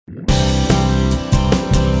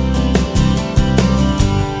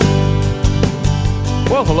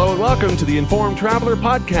Hello and welcome to the Informed Traveler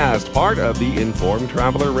Podcast, part of the Informed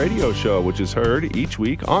Traveler Radio Show, which is heard each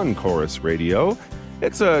week on Chorus Radio.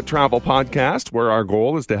 It's a travel podcast where our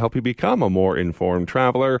goal is to help you become a more informed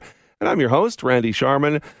traveler. And I'm your host, Randy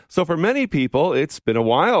Sharman. So for many people, it's been a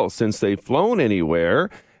while since they've flown anywhere.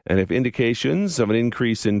 And if indications of an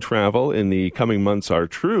increase in travel in the coming months are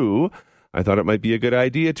true, I thought it might be a good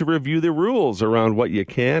idea to review the rules around what you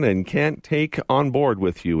can and can't take on board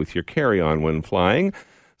with you with your carry-on when flying.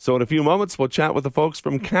 So in a few moments, we'll chat with the folks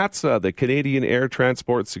from CATSA, the Canadian Air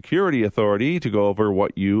Transport Security Authority, to go over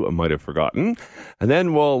what you might have forgotten. And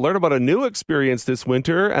then we'll learn about a new experience this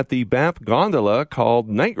winter at the Banff Gondola called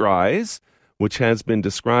Nightrise, which has been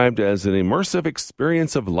described as an immersive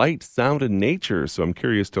experience of light, sound, and nature. So I'm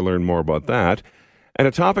curious to learn more about that. And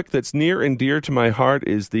a topic that's near and dear to my heart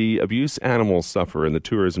is the abuse animals suffer in the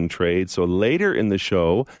tourism trade. So later in the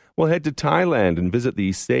show, we'll head to Thailand and visit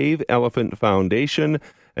the Save Elephant Foundation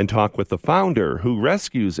and talk with the founder who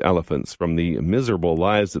rescues elephants from the miserable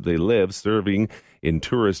lives that they live serving in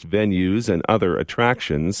tourist venues and other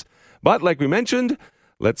attractions. But like we mentioned,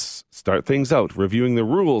 let's start things out reviewing the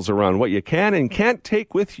rules around what you can and can't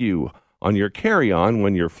take with you on your carry-on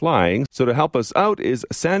when you're flying. So to help us out is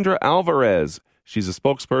Sandra Alvarez. She's a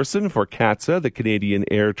spokesperson for CATSA, the Canadian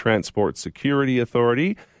Air Transport Security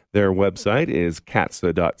Authority. Their website is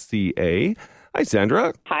catsa.ca. Hi,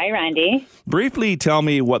 Sandra. Hi, Randy. Briefly tell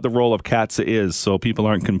me what the role of CATSA is so people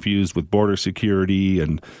aren't confused with border security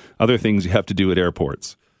and other things you have to do at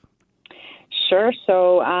airports. Sure.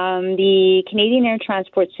 So the Canadian Air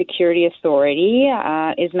Transport Security Authority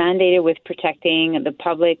is mandated with protecting the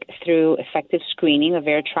public through effective screening of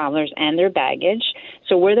air travelers and their baggage.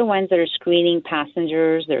 So we're the ones that are screening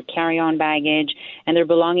passengers, their carry-on baggage, and their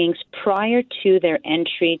belongings prior to their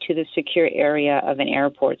entry to the secure area of an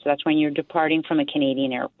airport. So that's when you're departing from a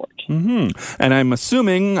Canadian airport. Mm-hmm. And I'm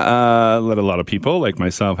assuming that a lot of people, like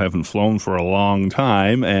myself, haven't flown for a long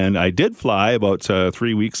time. And I did fly about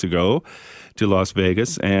 3 weeks ago to Las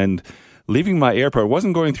Vegas, and leaving my airport, it was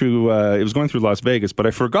going through Las Vegas, but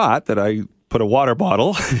I forgot that I put a water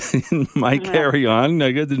bottle in my carry-on.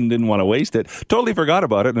 I didn't want to waste it. Totally forgot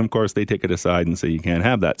about it, and of course they take it aside and say you can't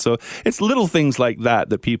have that. So it's little things like that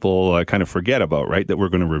that people kind of forget about, right, that we're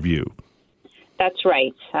going to review. That's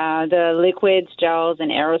right. The liquids, gels,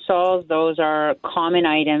 and aerosols, those are common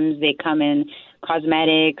items. They come in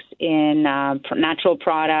cosmetics, in natural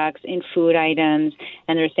products, in food items,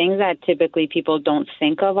 and there are things that typically people don't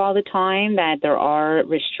think of all the time, that there are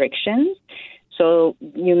restrictions. So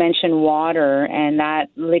you mentioned water, and that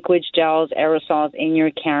liquids, gels, aerosols in your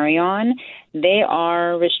carry-on, they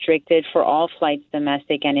are restricted for all flights,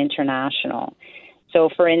 domestic and international. So,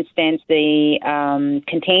 for instance, the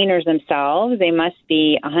containers themselves, they must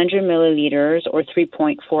be 100 milliliters or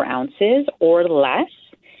 3.4 ounces or less.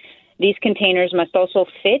 These containers must also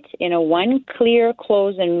fit in a one clear,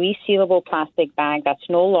 closed, and resealable plastic bag that's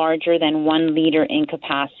no larger than 1 liter in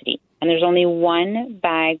capacity. And there's only one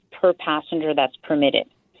bag per passenger that's permitted.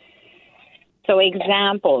 So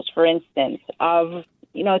examples, for instance, of,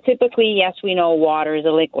 typically, yes, we know water is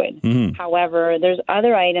a liquid. Mm-hmm. However, there's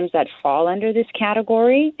other items that fall under this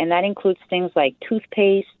category, and that includes things like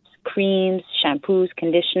toothpaste, creams, shampoos,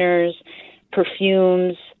 conditioners,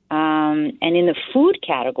 perfumes. And in the food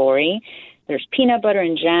category, there's peanut butter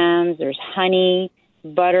and jams, there's honey,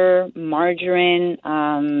 butter, margarine.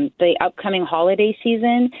 The upcoming holiday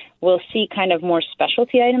season, we'll see kind of more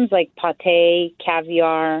specialty items like pate,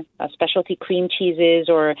 caviar, specialty cream cheeses,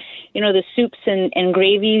 or, the soups and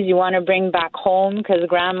gravies you want to bring back home because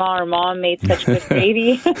grandma or mom made such good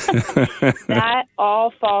gravy. That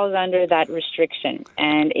all falls under that restriction.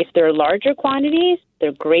 And if they're larger quantities,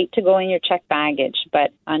 they're great to go in your checked baggage, but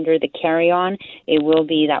under the carry-on, it will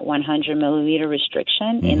be that 100 milliliter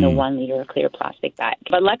restriction in the 1 liter clear plastic bag.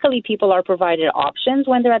 But luckily, people are provided options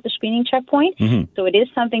when they're at the screening checkpoint, so it is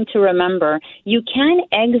something to remember. You can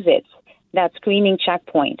exit that screening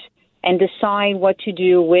checkpoint and decide what to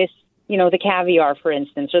do with the caviar, for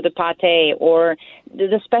instance, or the pate, or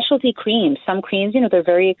the specialty creams. Some creams, they're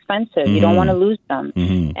very expensive. You don't want to lose them.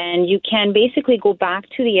 And you can basically go back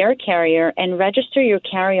to the air carrier and register your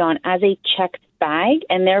carry-on as a checked bag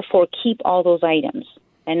and therefore keep all those items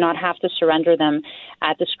and not have to surrender them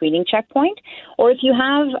at the screening checkpoint. Or if you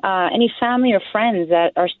have any family or friends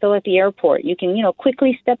that are still at the airport, you can,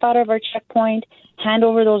 quickly step out of our checkpoint, hand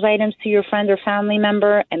over those items to your friend or family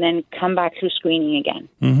member, and then come back through screening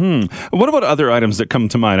again. What about other items that come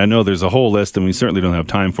to mind? I know there's a whole list, and we certainly don't have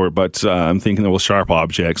time for it, but I'm thinking there were sharp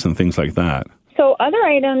objects and things like that. So other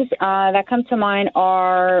items that come to mind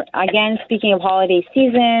are, again, speaking of holiday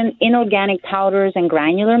season, inorganic powders and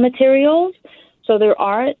granular materials. So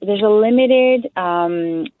there's a limited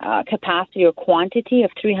capacity or quantity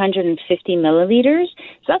of 350 milliliters.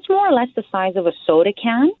 So that's more or less the size of a soda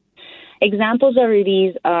can. Examples of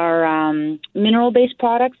these are mineral-based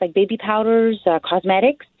products like baby powders,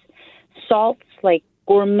 cosmetics, salts like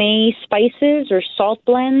gourmet spices or salt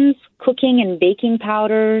blends, cooking and baking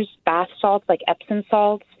powders, bath salts like Epsom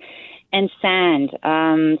salts, and sand.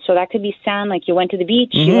 So that could be sand like you went to the beach,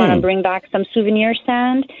 you want to bring back some souvenir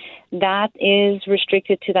sand. That is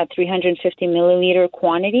restricted to that 350 milliliter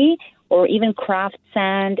quantity, or even craft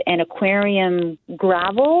sand and aquarium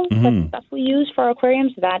gravel. That's stuff we use for our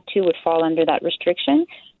aquariums. That too would fall under that restriction.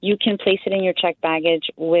 You can place it in your checked baggage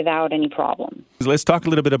without any problem. Let's talk a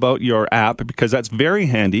little bit about your app, because that's very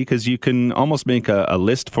handy, because you can almost make a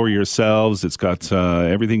list for yourselves. It's got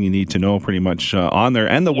everything you need to know pretty much on there,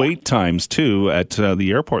 and the wait times too at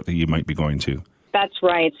the airport that you might be going to. That's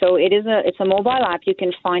right. So it's a mobile app. You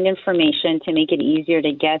can find information to make it easier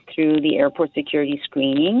to get through the airport security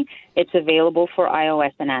screening. It's available for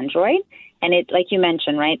iOS and Android. And it, like you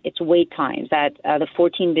mentioned, right, it's wait times at the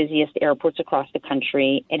 14 busiest airports across the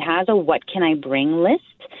country. It has a what can I bring list.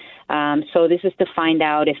 So this is to find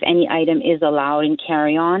out if any item is allowed in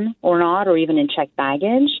carry-on or not, or even in checked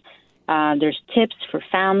baggage. There's tips for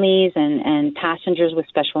families and passengers with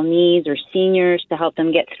special needs or seniors to help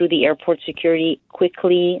them get through the airport security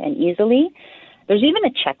quickly and easily. There's even a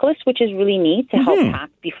checklist, which is really neat to help pack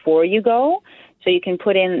before you go. So you can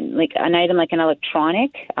put in like an item like an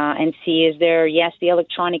electronic and see, is there, yes, the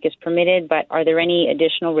electronic is permitted, but are there any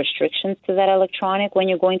additional restrictions to that electronic when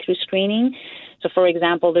you're going through screening? So, for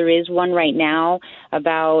example, there is one right now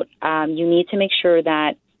about you need to make sure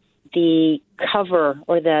that the cover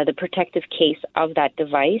or the protective case of that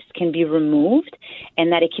device can be removed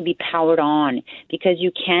and that it can be powered on, because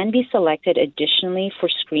you can be selected additionally for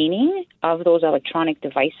screening of those electronic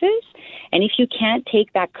devices. And if you can't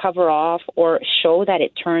take that cover off or show that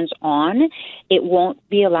it turns on, it won't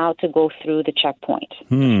be allowed to go through the checkpoint.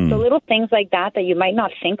 So little things like that you might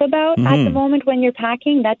not think about at the moment when you're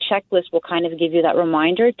packing, that checklist will kind of give you that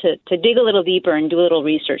reminder to dig a little deeper and do a little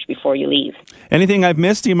research before you leave. Anything I've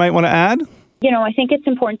missed you might want to add? You know, I think it's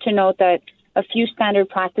important to note that a few standard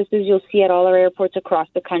practices you'll see at all our airports across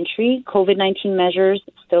the country. COVID-19 measures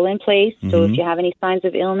still in place. So if you have any signs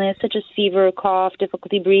of illness, such as fever, cough,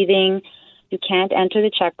 difficulty breathing, you can't enter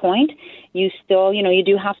the checkpoint. You still, you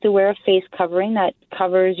do have to wear a face covering that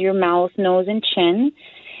covers your mouth, nose, and chin.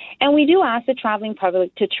 And we do ask the traveling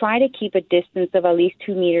public to try to keep a distance of at least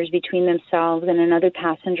 2 meters between themselves and another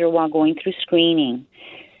passenger while going through screening.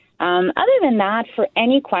 Other than that, for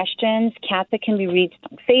any questions, CATSA can be reached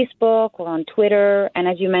on Facebook or on Twitter. And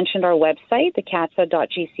as you mentioned, our website, the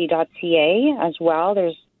catsa.gc.ca as well.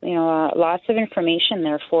 There's, lots of information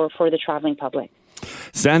there for the traveling public.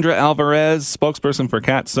 Sandra Alvarez, spokesperson for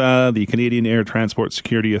CATSA, the Canadian Air Transport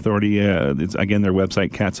Security Authority. It's, again, their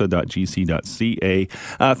website, catsa.gc.ca.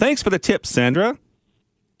 Thanks for the tips, Sandra.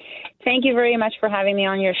 Thank you very much for having me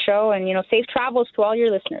on your show. And, safe travels to all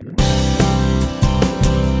your listeners.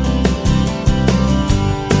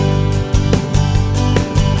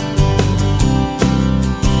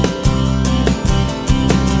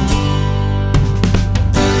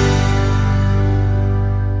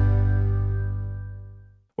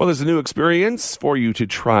 Well, there's a new experience for you to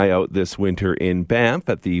try out this winter in Banff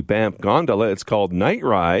at the Banff Gondola. It's called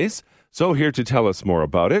Nightrise. So here to tell us more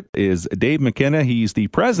about it is Dave McKenna. He's the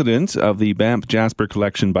president of the Banff Jasper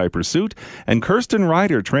Collection by Pursuit, and Kirsten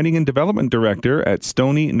Ryder, training and development director at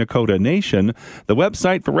Stoney Nakoda Nation. The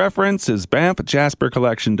website for reference is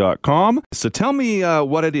banffjaspercollection.com. So tell me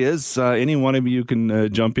what it is. Any one of you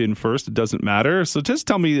can jump in first. It doesn't matter. So just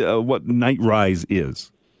tell me what Nightrise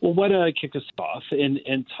is. Well, why don't I kick us off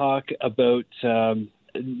and talk about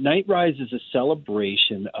Nightrise is a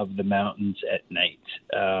celebration of the mountains at night.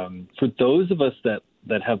 For those of us that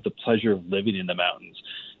have the pleasure of living in the mountains,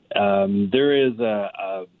 there is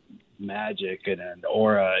a magic and an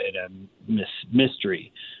aura and a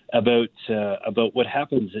mystery about what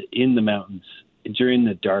happens in the mountains during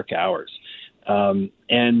the dark hours, and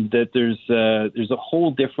that there's a whole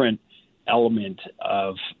different element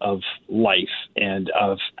of life and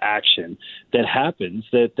of action that happens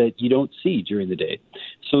that you don't see during the day.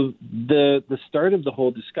 So the start of the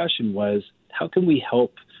whole discussion was, how can we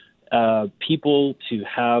help people to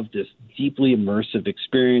have this deeply immersive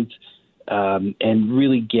experience and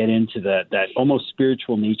really get into that almost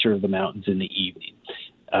spiritual nature of the mountains in the evening.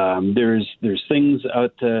 There's things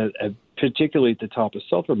particularly at the top of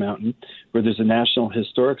Sulphur Mountain, where there's a National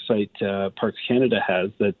Historic Site Parks Canada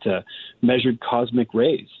has that measured cosmic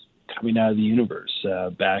rays coming out of the universe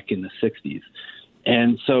back in the 60s.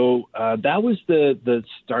 And so that was the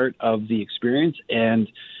start of the experience. And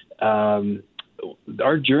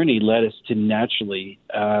our journey led us to naturally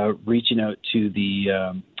reaching out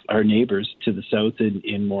to our neighbors to the south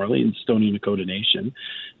in Morley and Stoney Nakoda Nation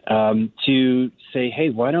to say, hey,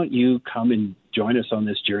 why don't you come and join us on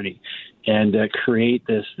this journey and create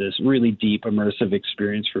this really deep, immersive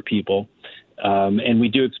experience for people. And we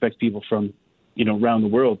do expect people from, around the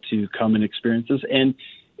world to come and experience this. And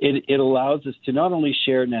it allows us to not only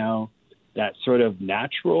share now that sort of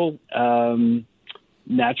natural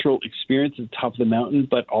experience at the top of the mountain,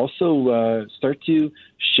 but also start to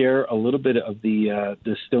share a little bit of the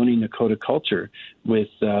Stoney Nakoda culture with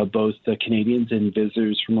both the Canadians and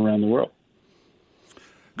visitors from around the world.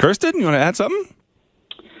 Kirsten, you want to add something?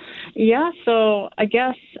 Yeah, so I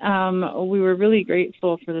guess we were really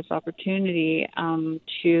grateful for this opportunity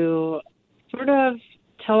to sort of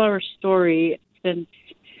tell our story since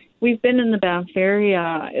we've been in the Banff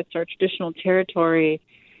area. It's our traditional territory,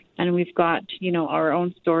 and we've got, our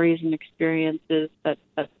own stories and experiences that's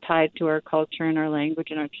tied to our culture and our language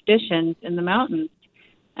and our traditions in the mountains,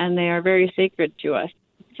 and they are very sacred to us.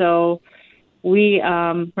 So we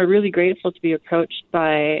are really grateful to be approached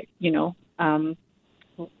by,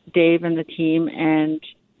 Dave and the team and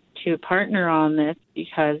to partner on this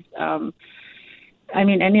because,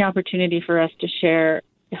 any opportunity for us to share,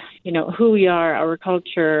 who we are, our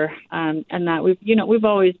culture, and that we've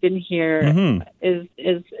always been here is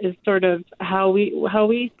sort of how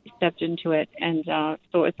we stepped into it. And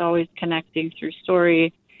so it's always connecting through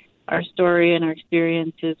our story and our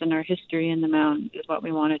experiences and our history in the mountains is what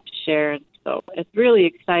we wanted to share. And so it's really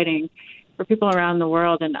exciting for people around the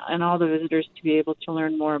world and all the visitors to be able to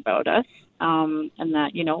learn more about us, and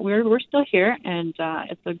that, we're still here, and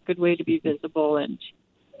it's a good way to be visible and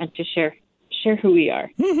to share who we are.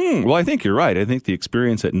 Mm-hmm. Well, I think you're right. I think the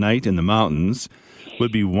experience at night in the mountains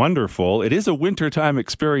would be wonderful. It is a wintertime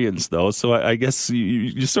experience, though, so I guess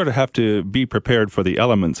you sort of have to be prepared for the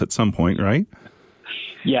elements at some point, right?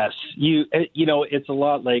 Yes, it's a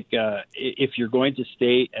lot like if you're going to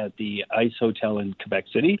stay at the Ice Hotel in Quebec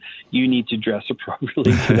City, you need to dress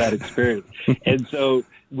appropriately for that experience. And so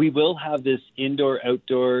we will have this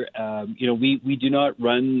indoor-outdoor. We do not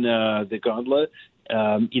run the gondola,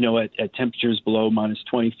 at temperatures below minus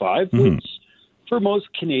 25, which for most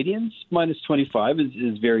Canadians, minus 25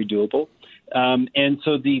 is very doable. And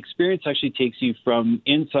so the experience actually takes you from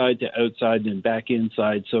inside to outside and back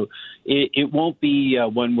inside. So it won't be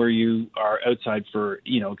one where you are outside for,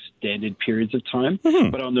 extended periods of time.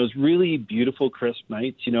 But on those really beautiful, crisp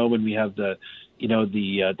nights, when we have the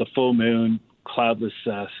full moon, cloudless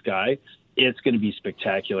sky, it's going to be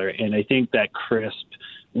spectacular. And I think that crisp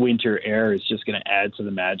winter air is just going to add to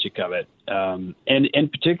the magic of it.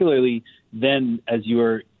 And particularly then as you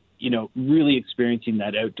are, really experiencing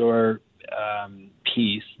that outdoor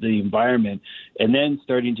piece, the environment, and then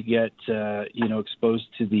starting to get exposed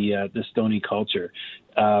to the Stoney culture.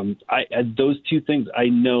 Those two things, I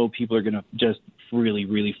know people are going to just really,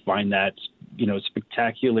 really find that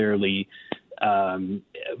spectacularly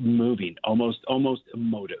moving, almost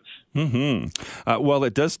emotive. Well,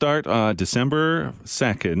 it does start December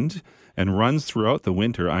 2nd. And runs throughout the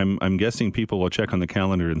winter. I'm guessing people will check on the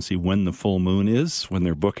calendar and see when the full moon is when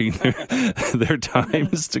they're booking their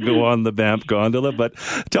times to go on the Banff gondola. But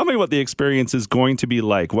tell me what the experience is going to be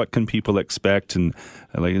like. What can people expect? And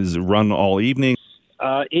does it run all evening?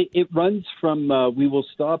 It runs from. We will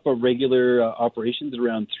stop our regular operations at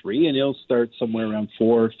around 3, and it'll start somewhere around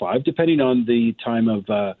 4 or 5, depending on the time of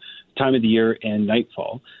the year and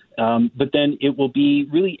nightfall. But then it will be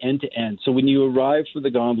really end-to-end. So when you arrive for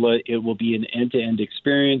the gondola, it will be an end-to-end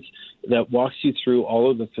experience that walks you through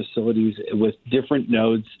all of the facilities with different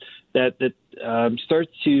nodes that start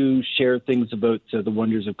to share things about the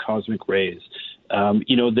wonders of cosmic rays.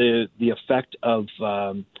 The effect of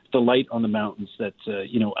the light on the mountains that,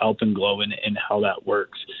 alpenglow and how that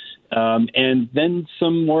works. And then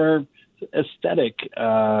some more aesthetic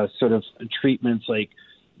sort of treatments like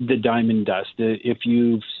the diamond dust. If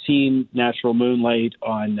you've seen natural moonlight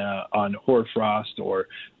on hoarfrost or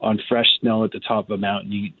on fresh snow at the top of a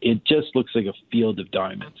mountain, it just looks like a field of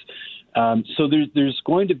diamonds. So there's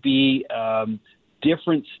going to be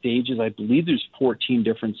different stages. I believe there's 14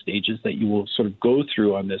 different stages that you will sort of go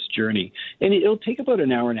through on this journey. And it'll take about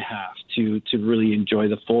an hour and a half to really enjoy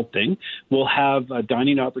the full thing. We'll have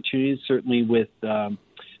dining opportunities, certainly with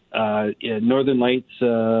Northern Lights,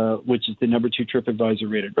 which is the number 2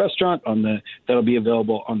 TripAdvisor rated restaurant that'll be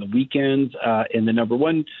available on the weekends. And the number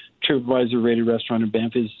 1 TripAdvisor rated restaurant in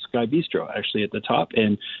Banff is Sky Bistro, actually at the top.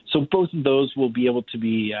 And so both of those will be able to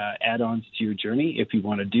be add-ons to your journey if you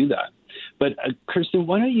want to do that. But Kirsten,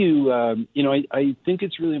 why don't you, I think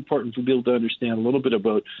it's really important for people to understand a little bit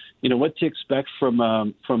about, what to expect from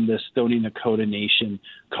the Stoney Nakoda Nation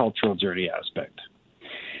cultural journey aspect.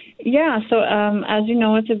 Yeah, so as you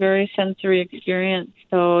know, it's a very sensory experience.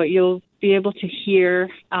 So you'll be able to hear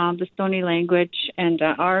the Stoney language and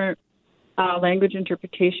our language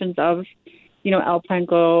interpretations of, Alpine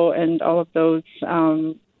Glow and all of those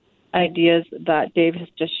ideas that Dave has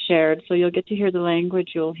just shared. So you'll get to hear the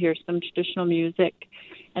language, you'll hear some traditional music,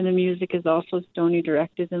 and the music is also Stoney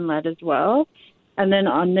directed and led as well. And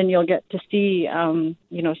then you'll get to see,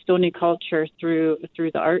 Stoney culture through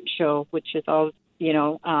the art show, which is all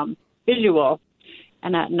visual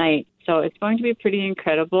and at night. So it's going to be pretty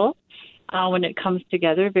incredible when it comes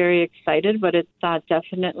together. Very excited, but it's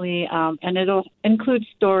definitely, and it'll include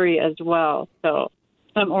story as well. So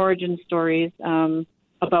some origin stories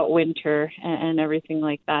about winter and everything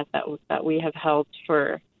like that we have held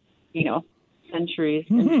for, centuries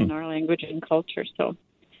in our language and culture. So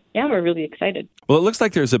yeah, we're really excited. Well, it looks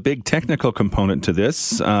like there's a big technical component to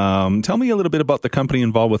this. Tell me a little bit about the company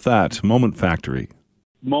involved with that, Moment Factory.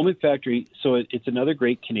 Moment Factory, so it's another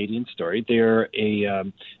great Canadian story. They're a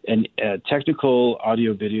technical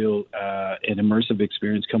audio, video, and immersive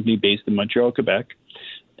experience company based in Montreal, Quebec.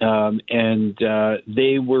 And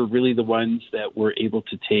they were really the ones that were able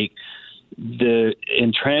to take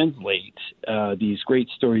and translate these great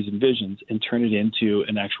stories and visions and turn it into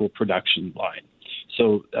an actual production line.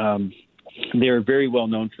 So they're very well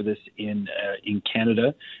known for this in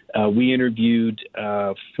Canada. We interviewed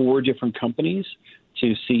 4 different companies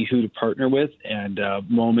to see who to partner with, and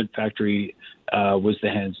Moment Factory was the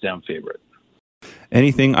hands-down favorite.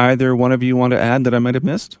 Anything either one of you want to add that I might have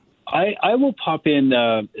missed? I will pop in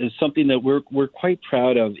something that we're quite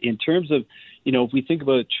proud of in terms of, if we think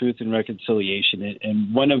about truth and reconciliation,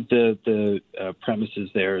 and one of the premises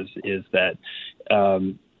there is that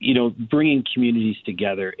bringing communities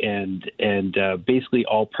together and basically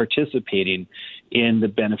all participating in the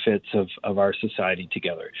benefits of our society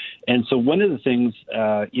together. And so one of the things,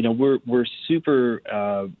 we're super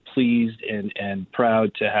pleased and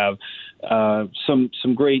proud to have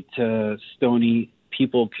some great Stoney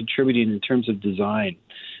people contributing in terms of design.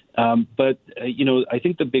 But I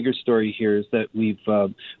think the bigger story here is that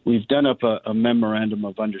we've done up a memorandum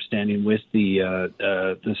of understanding with the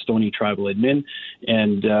Stoney Tribal Admin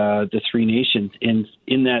and the 3 nations in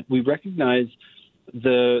that we recognize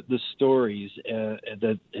the stories and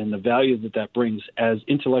the value that brings as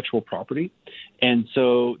intellectual property. And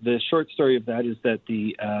so the short story of that is that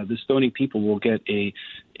the Stoney people will get a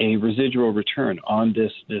residual return on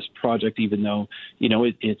this project, even though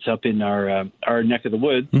it's up in our neck of the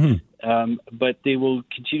woods. Mm-hmm. But they will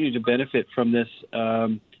continue to benefit from this,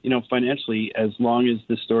 financially, as long as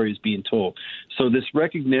the story is being told. So this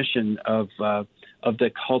recognition of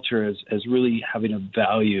the culture as really having a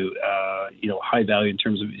value, high value in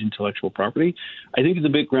terms of intellectual property, I think is a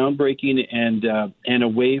bit groundbreaking and a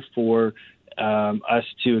way for us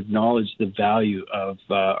to acknowledge the value of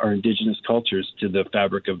our Indigenous cultures to the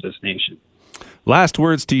fabric of this nation. Last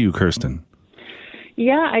words to you, Kirsten.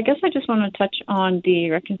 Yeah, I guess I just want to touch on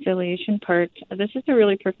the reconciliation part. This is a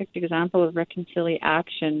really perfect example of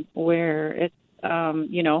reconciliation where it's,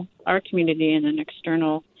 our community and an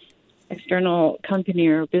external company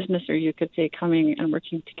or business, or you could say coming and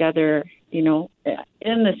working together, in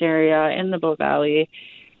this area, in the Bow Valley.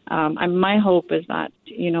 And my hope is that,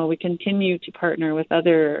 we continue to partner with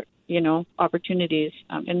other, opportunities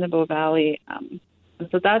in the Bow Valley. And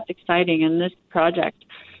so that's exciting. And this project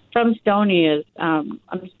from Stoney is, I'm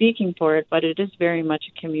speaking for it, but it is very much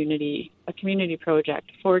a community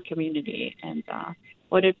project for community. And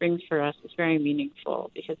what it brings for us is very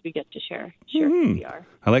meaningful because we get to share who we are.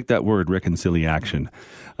 I like that word, reconciliation.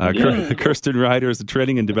 Kirsten Ryder is the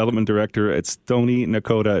Training and Development Director at Stoney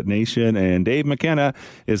Nakoda Nation, and Dave McKenna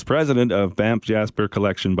is President of Banff Jasper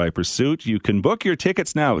Collection by Pursuit. You can book your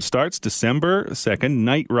tickets now. It starts December 2nd,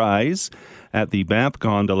 Nightrise at the Banff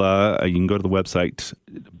Gondola. You can go to the website,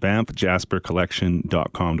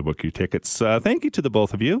 banffjaspercollection.com to book your tickets. Thank you to the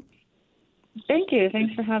both of you. Thank you.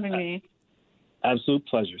 Thanks for having me. Absolute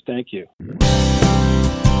pleasure. Thank you.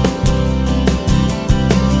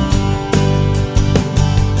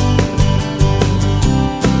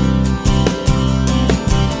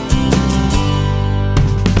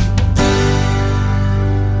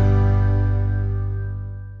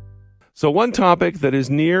 So one topic that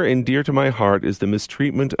is near and dear to my heart is the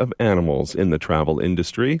mistreatment of animals in the travel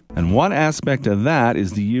industry. And one aspect of that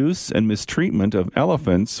is the use and mistreatment of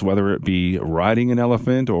elephants, whether it be riding an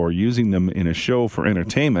elephant or using them in a show for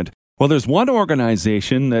entertainment. Well, there's one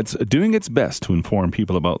organization that's doing its best to inform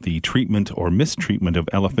people about the treatment or mistreatment of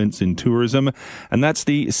elephants in tourism, and that's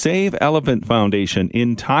the Save Elephant Foundation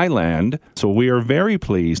in Thailand. So we are very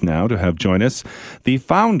pleased now to have join us the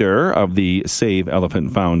founder of the Save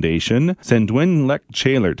Elephant Foundation, Sendwin Lek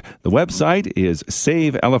Chalert. The website is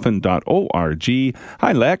saveelephant.org.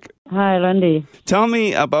 Hi, Lek. Hi, Randy. Tell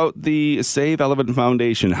me about the Save Elephant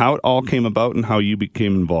Foundation, how it all came about and how you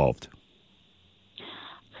became involved.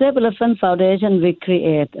 Save Elephant Foundation we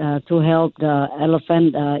create to help the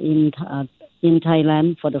elephant in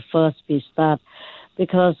Thailand. For the first we start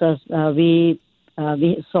because we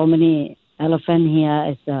so many elephant here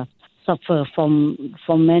is suffer from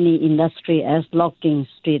many industry as logging,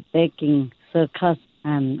 street baking, circus,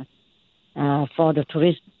 and for the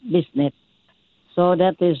tourist business. So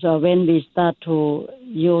that is when we start to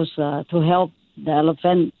use to help the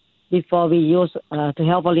elephant. Before we use to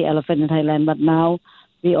help only elephant in Thailand, but now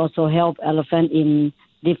we also help elephant in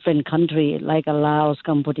different countries like Laos,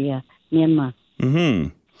 Cambodia, Myanmar. Mm-hmm.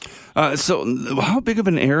 So how big of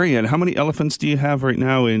an area and how many elephants do you have right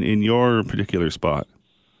now in your particular spot?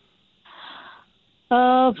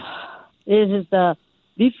 This is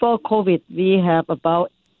before COVID, we have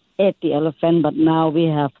about 80 elephants, but now we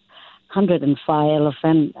have 105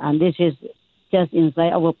 elephants, and this is just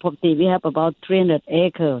inside our property. We have about 300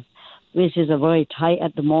 acres, which is very tight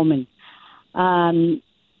at the moment. And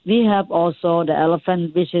we have also the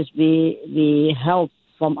elephant, which is we help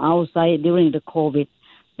from outside during the COVID,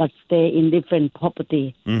 but stay in different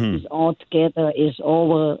property. Mm-hmm. Altogether is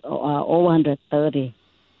over 130.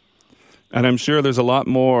 And I'm sure there's a lot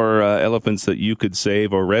more elephants that you could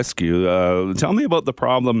save or rescue. Tell me about the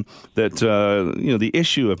problem that, the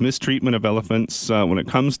issue of mistreatment of elephants when it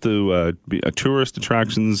comes to tourist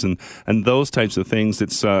attractions and those types of things.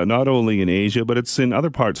 It's not only in Asia, but it's in other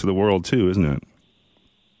parts of the world too, isn't it?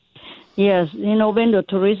 Yes. When the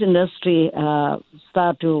tourist industry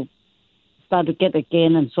start to get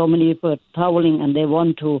again and so many people are traveling and they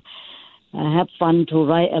want to have fun to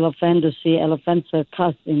ride elephant, to see elephant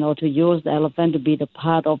circus, to use the elephant to be the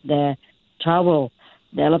part of their travel.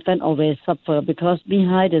 The elephant always suffer because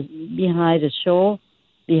behind the show,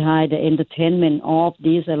 behind the entertainment of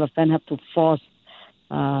these elephants have to force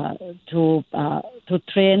to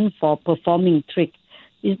train for performing trick.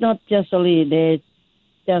 It's not just only they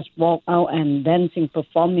just walk out and dancing,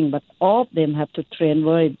 performing, but all of them have to train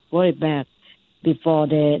very, very bad before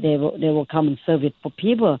they will come and serve it for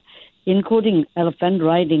people, including elephant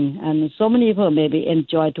riding. And so many people maybe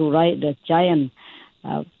enjoy to ride the giant,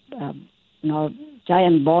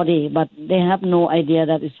 giant body, but they have no idea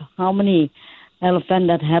that is how many elephants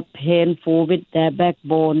that have painful with their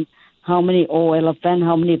backbone, how many old elephants,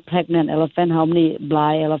 how many pregnant elephants, how many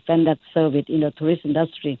blind elephants that serve it in the tourist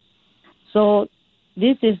industry. So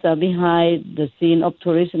this is behind the scene of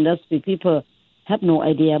tourist industry. People have no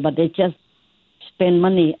idea, but they just spend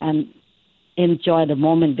money and enjoy the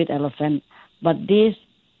moment with elephant. But these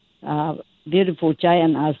beautiful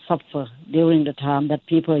giants are suffer during the time that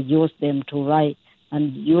people use them to ride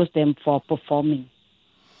and use them for performing.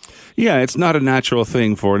 Yeah, it's not a natural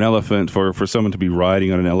thing for an elephant, for someone to be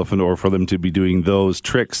riding on an elephant or for them to be doing those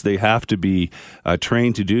tricks. They have to be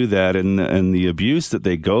trained to do that, and the abuse that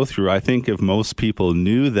they go through. I think if most people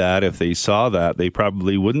knew that, if they saw that, they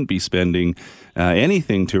probably wouldn't be spending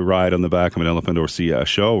anything to ride on the back of an elephant or see a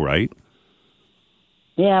show, right?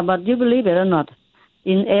 Yeah, but you believe it or not,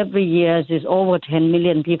 in every year there's over 10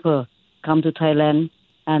 million people come to Thailand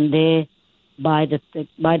and they buy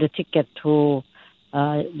the ticket to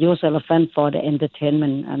use elephant for the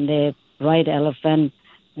entertainment, and they ride elephant.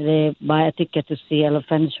 They buy a ticket to see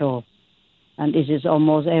elephant show, and this is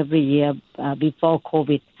almost every year before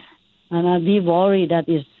COVID. And we worry that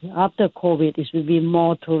is after COVID, it will be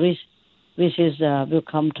more tourists, which is will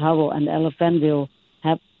come travel, and the elephant will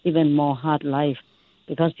have even more hard life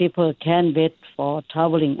because people can't wait for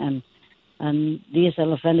traveling, and these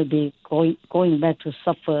elephants will be going back to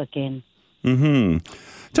suffer again. Mm-hmm.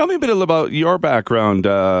 Tell me a bit about your background,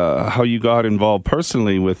 how you got involved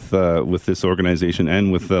personally with this organization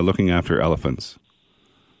and with looking after elephants.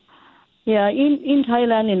 Yeah, in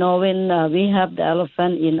Thailand, when we have the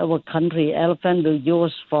elephant in our country, elephant will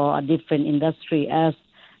use for a different industry as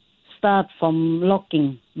start from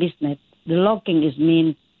logging business. The logging is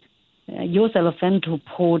mean use elephant to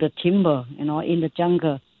pull the timber, in the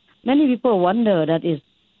jungle. Many people wonder that is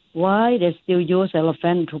why they still use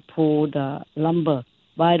elephant to pull the lumber.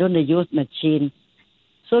 Why don't they use machine?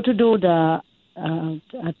 So to do the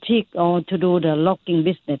tick or to do the logging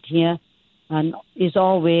business here, and it's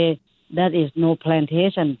always that is no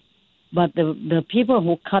plantation, but the people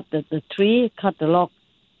who cut the tree, cut the log,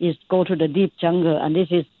 is go to the deep jungle, and this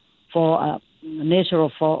is for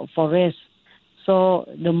natural forest. So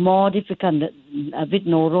the more difficult with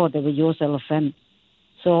no road, they will use elephant.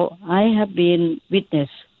 So I have been witness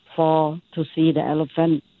to see the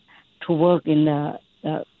elephant to work in the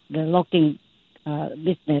logging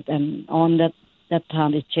business, and on that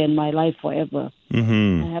time it changed my life forever.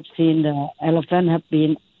 Mm-hmm. I have seen the elephant have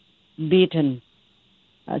been beaten,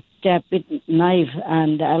 stabbed with knife,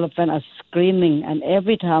 and the elephant are screaming. And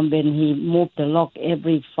every time when he moved the log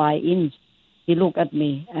every 5 inches, he looked at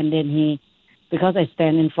me, and then because I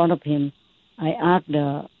stand in front of him, I asked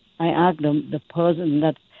the person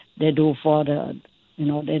that they do for the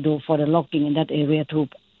logging in that area to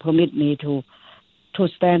permit me to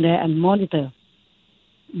stand there and monitor.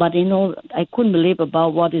 But I couldn't believe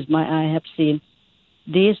about what is my eye have seen.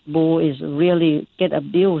 This bull is really get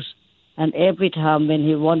abused, and every time when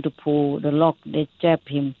he want to pull the log, they jab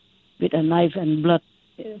him with a knife, and blood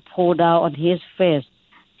pour down on his face.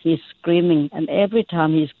 He's screaming, and every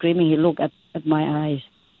time he's screaming, he look at my eyes,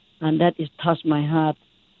 and that is touched my heart.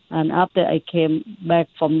 And after I came back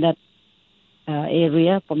from that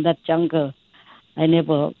area, from that jungle, I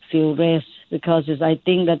never feel rest, because I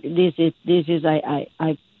think that this is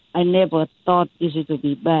I never thought this is to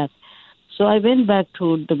be bad. So I went back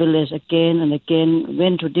to the village again and again,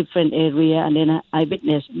 went to different area, and then I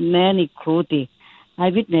witnessed many cruelty. I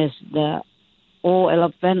witnessed the old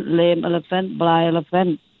elephant, lame elephant, blind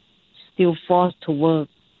elephant still forced to work.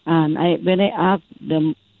 And when I asked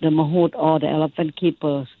the mahout or the elephant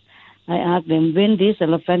keepers, I asked them when this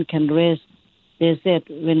elephant can rest. They said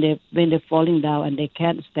when they're falling down and they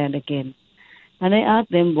can't stand again. And I asked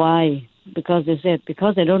them why, because they said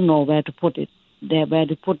because they don't know where to put it, where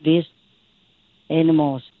to put these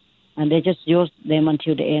animals, and they just use them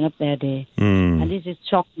until the end of their day. And this is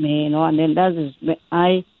shocked me, and then that is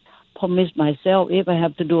I promised myself, if I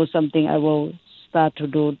have to do something, I will start to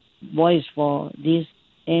do voice for these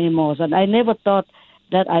animals. And I never thought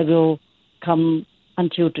that I will come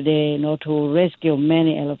until today, to rescue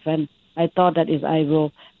many elephants. I thought that is I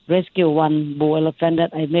will rescue one bull elephant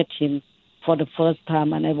that I met him for the first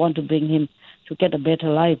time, and I want to bring him to get a better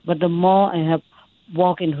life. But the more I have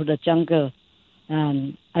walked into the jungle,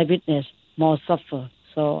 and I witnessed more suffer,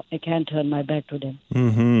 so I can't turn my back to them.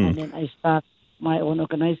 Mm-hmm. And then I start my own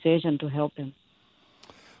organization to help them.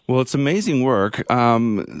 Well, it's amazing work.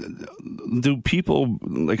 Do people,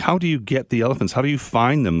 how do you get the elephants? How do you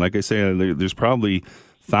find them? Like I say, there's probably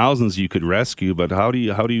thousands you could rescue, but how do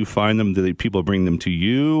you find them? Do people bring them to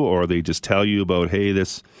you, or they just tell you about, hey,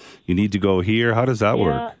 you need to go here? How does that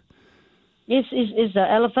work? It's the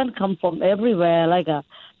elephant come from everywhere.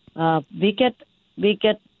 We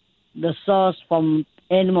get the source from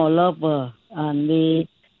animal lover, and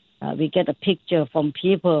we get a picture from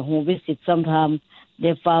people who visit. Sometimes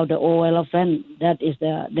they found the old elephant that is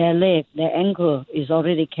their leg, their ankle is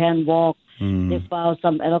already can't walk. They found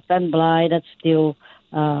some elephant blind that still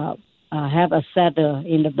have a saddle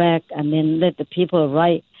in the back, and then let the people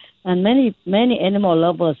ride. And many animal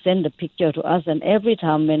lovers send the picture to us, and every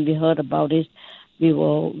time when we heard about this, we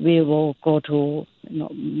will go to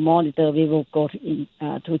monitor. We will go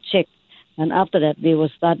to check, and after that we will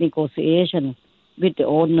start negotiation with the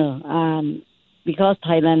owner. And because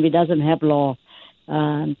Thailand, we doesn't have law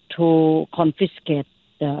to confiscate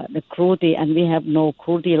the cruelty, and we have no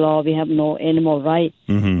cruelty law. We have no animal right.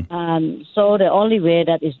 Mm-hmm. And so the only way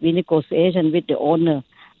that is we negotiation with the owner,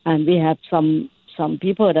 and we have some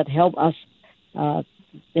people that help us.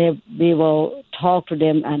 We will talk to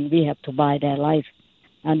them, and we have to buy their life.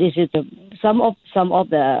 And this is some of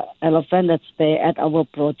the elephant that stay at our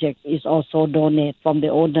project is also donate from the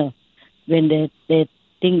owner when they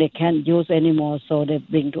think they can't use anymore, so they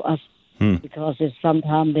bring to us. Because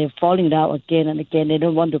sometimes they're falling down again and again. They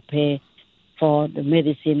don't want to pay for the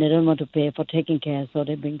medicine. They don't want to pay for taking care, so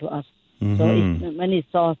they bring to us. Mm-hmm. So it's many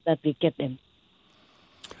sources that we get them.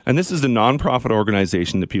 And this is the nonprofit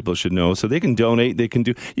organization that people should know. So they can donate.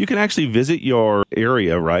 You can actually visit your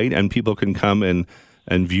area, right? And people can come and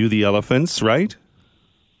view the elephants, right?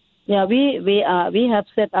 Yeah, we have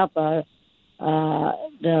set up the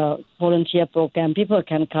volunteer program. People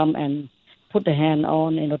can come and put the hand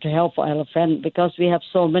on, to help for elephant, because we have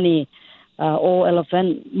so many old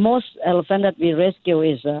elephant. Most elephant that we rescue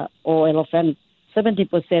is old elephant.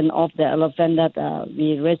 70% of the elephant that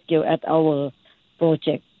we rescue at our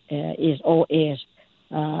project is old age,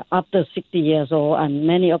 after 60 years old, and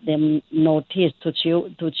many of them no teeth to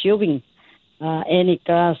chewing any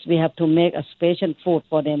grass. We have to make a special food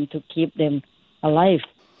for them to keep them alive.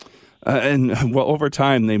 And over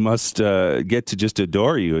time, they must get to just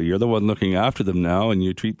adore you. You're the one looking after them now, and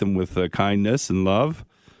you treat them with kindness and love.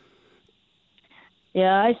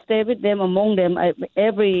 Yeah, I stay with them, among them.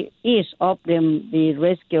 Each of them we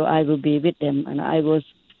rescue, I will be with them. And I was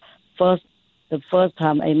the first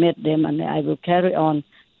time I met them, and I will carry on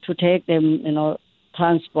to take them,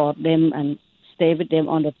 transport them and stay with them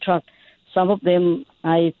on the truck. Some of them,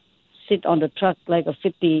 I sit on the truck like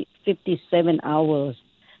 57 hours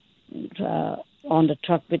on the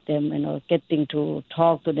truck with them, getting to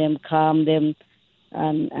talk to them, calm them,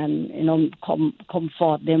 and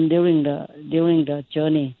comfort them during the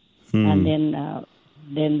journey, and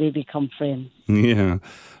then we become friends. Yeah.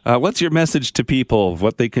 What's your message to people?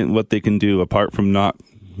 What they can do apart from not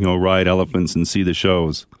ride elephants and see the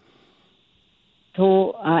shows?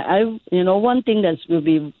 So one thing that will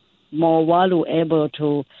be more valuable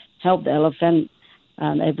to help the elephant,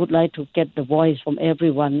 and I would like to get the voice from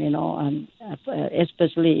everyone, and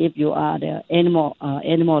especially if you are the animal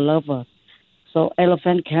lover. So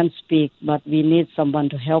elephant can speak, but we need someone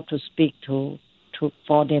to help to speak for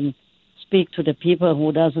them, speak to the people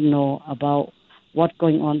who doesn't know about what's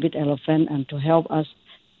going on with elephant, and to help us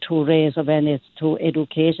to raise awareness, to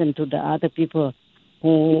education to the other people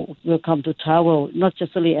who will come to travel, not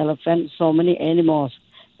just only elephants, so many animals.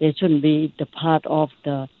 They shouldn't be the part of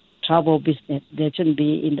the travel business. They shouldn't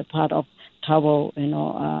be in the part of travel,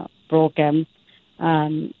 program.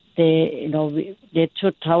 And they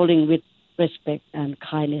should traveling with respect and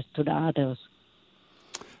kindness to the others.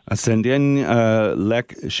 Ascendien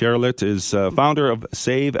Lek Charlotte is founder of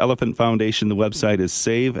Save Elephant Foundation. The website is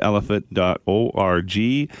saveelephant.org.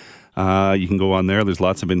 You can go on there. There's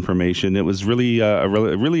lots of information. It was really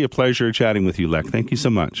a pleasure chatting with you, Lek. Thank you so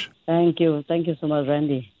much. Thank you. Thank you so much,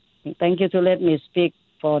 Randy. Thank you to let me speak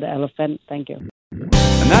for the elephant. Thank you.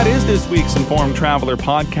 And that is this week's Informed Traveler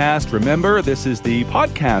podcast. Remember, this is the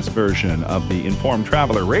podcast version of the Informed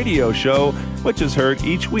Traveler radio show, which is heard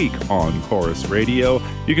each week on Chorus Radio.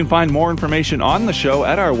 You can find more information on the show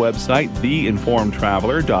at our website,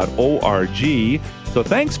 theinformedtraveler.org. So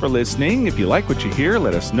thanks for listening. If you like what you hear,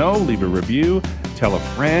 let us know. Leave a review, tell a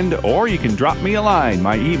friend, or you can drop me a line.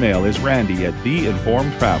 My email is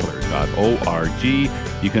randy@theinformedtraveler.org.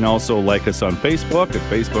 You can also like us on Facebook at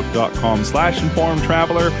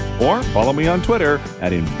facebook.com/informedtraveler, or follow me on Twitter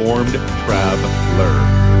at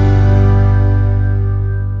informedtraveler.